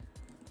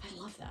 I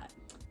love that.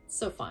 It's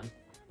so fun.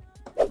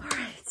 All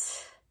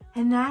right.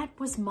 And that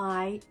was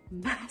my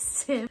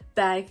massive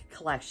bag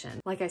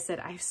collection. Like I said,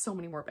 I have so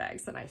many more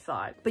bags than I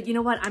thought. But you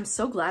know what? I'm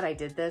so glad I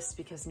did this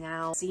because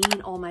now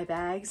seeing all my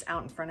bags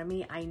out in front of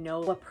me, I know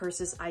what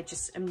purses I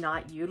just am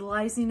not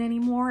utilizing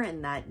anymore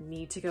and that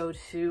need to go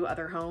to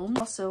other homes.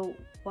 Also,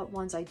 what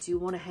ones I do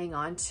want to hang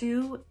on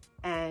to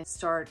and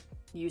start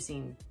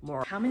using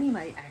more. How many am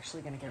I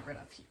actually going to get rid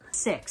of here?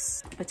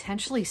 6,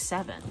 potentially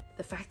 7.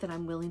 The fact that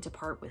I'm willing to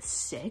part with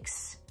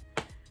 6,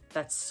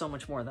 that's so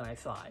much more than I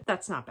thought.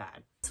 That's not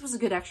bad. This was a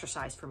good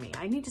exercise for me.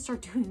 I need to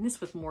start doing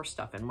this with more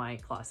stuff in my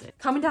closet.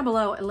 Comment down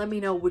below and let me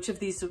know which of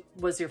these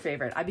was your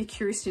favorite. I'd be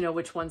curious to know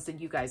which ones that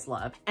you guys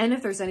love. And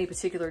if there's any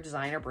particular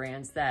designer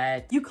brands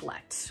that you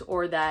collect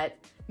or that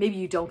maybe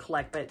you don't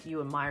collect, but you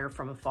admire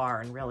from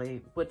afar and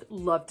really would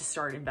love to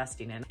start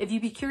investing in. If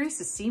you'd be curious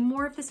to see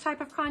more of this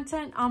type of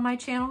content on my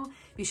channel,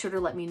 be sure to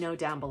let me know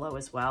down below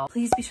as well.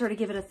 Please be sure to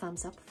give it a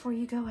thumbs up before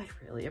you go. I'd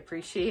really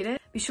appreciate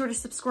it. Be sure to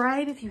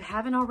subscribe if you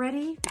haven't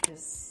already,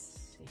 because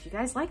if you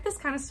guys like this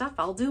kind of stuff,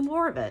 I'll do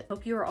more of it.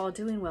 Hope you are all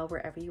doing well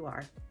wherever you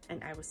are,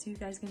 and I will see you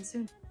guys again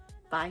soon.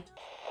 Bye.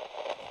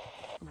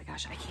 Oh my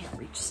gosh, I can't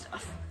reach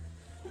stuff.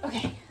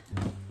 Okay.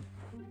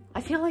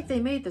 I feel like they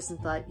made this and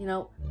thought, you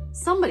know,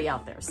 somebody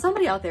out there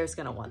is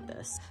gonna want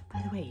this.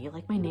 By the way, you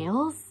like my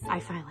nails? I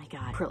finally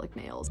got acrylic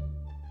nails.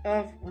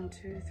 1,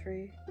 2,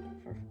 3,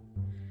 4.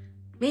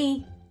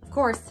 Me, of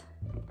course.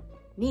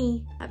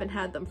 Me. I haven't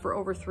had them for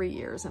over 3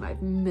 years and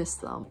I've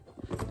missed them.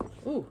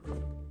 Ooh.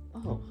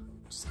 Oh,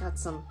 just got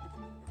some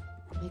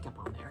makeup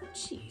on there.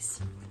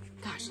 Jeez.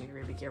 Gosh, I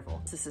gotta be careful.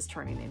 This is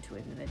turning into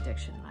an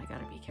addiction and I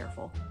gotta be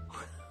careful.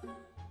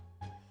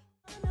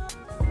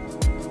 Bye.